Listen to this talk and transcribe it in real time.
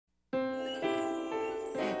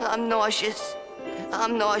I'm nauseous.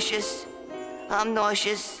 I'm nauseous. I'm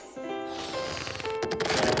nauseous.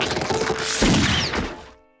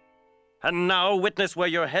 And now witness where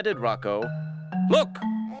you're headed, Rocko. Look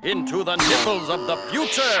into the nipples of the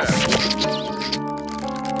future.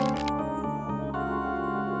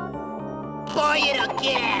 Buy it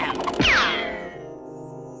again!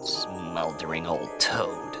 Smoldering old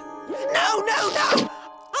toad. No, no, no!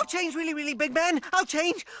 I'll change, really big man. I'll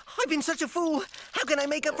change. I've been such a fool. How can I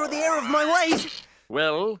make up for the error of my ways?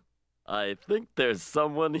 Well, I think there's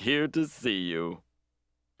someone here to see you.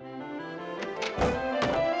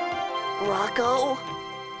 Rocko?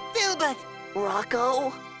 Filbert!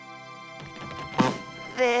 Rocko?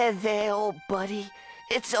 There, old buddy.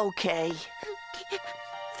 It's okay.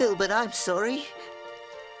 Filbert, I'm sorry.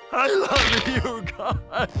 I love you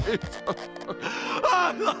guys.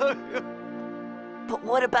 I love you. But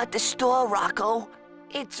what about the store, Rocko?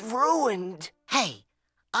 It's ruined. Hey,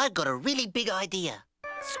 I've got a really big idea.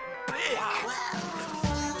 It's big.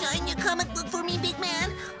 Sign your comic book for me, big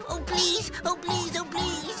man. Oh, please. Oh, please. Oh,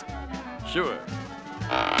 please. Sure.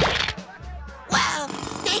 Wow.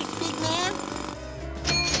 Thanks, big man.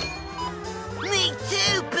 Me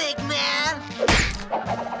too, big man.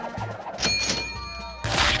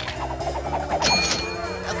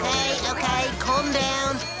 Okay, calm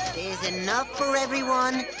down. There's enough for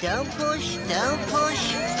everyone. Don't push, don't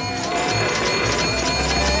push.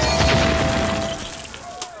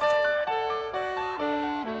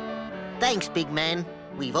 Thanks, big man.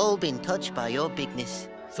 We've all been touched by your bigness.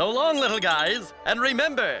 So long, little guys. And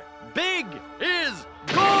remember, big is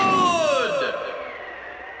good!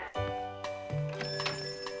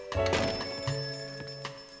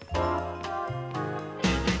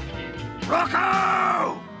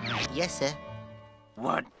 Rocko! Yes, sir.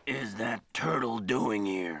 What is that turtle doing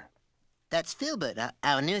here? That's Filbert,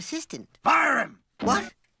 our new assistant. Fire him!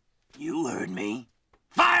 What? You heard me.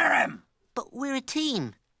 Fire him! But we're a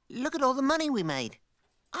team. Look at all the money we made.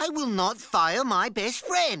 I will not fire my best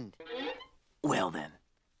friend. Well then,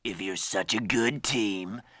 if you're such a good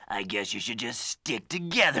team, I guess you should just stick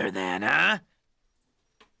together then, huh?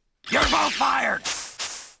 You're both fired!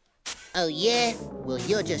 Oh, yeah? Well,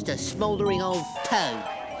 you're just a smoldering old toad.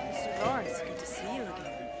 Mr. Lawrence, it's good to see you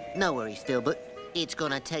again. No worries, Filbert. It's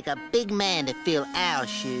gonna take a big man to fill our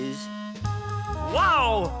shoes.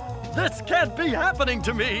 Wow! This can't be happening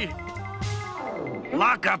to me!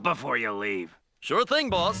 Lock up before you leave. Sure thing,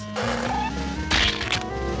 boss.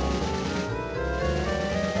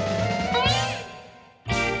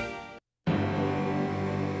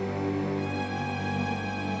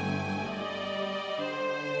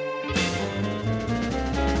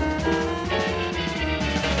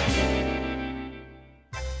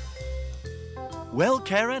 Well,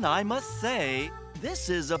 Karen, I must say, this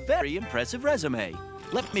is a very impressive resume.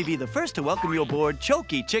 Let me be the first to welcome you aboard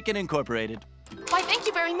Chokey Chicken Incorporated. Why, thank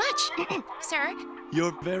you very much, sir.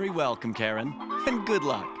 You're very welcome, Karen, and good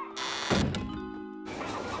luck.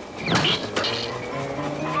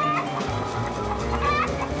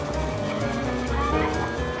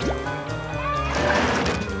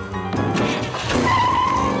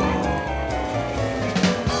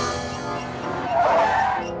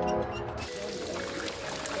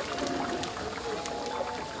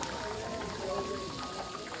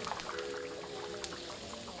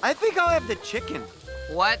 I think I'll have the chicken.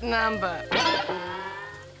 What number?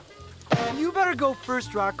 You better go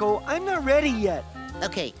first, Rocko. I'm not ready yet.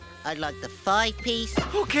 Okay, I'd like the 5-piece.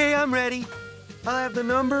 Okay, I'm ready. I'll have the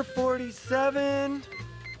number 47,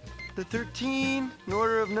 the 13, an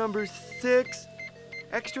order of number 6,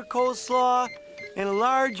 extra coleslaw, and a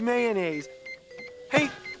large mayonnaise. Hey,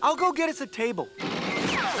 I'll go get us a table.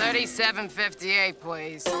 37.58,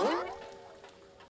 please.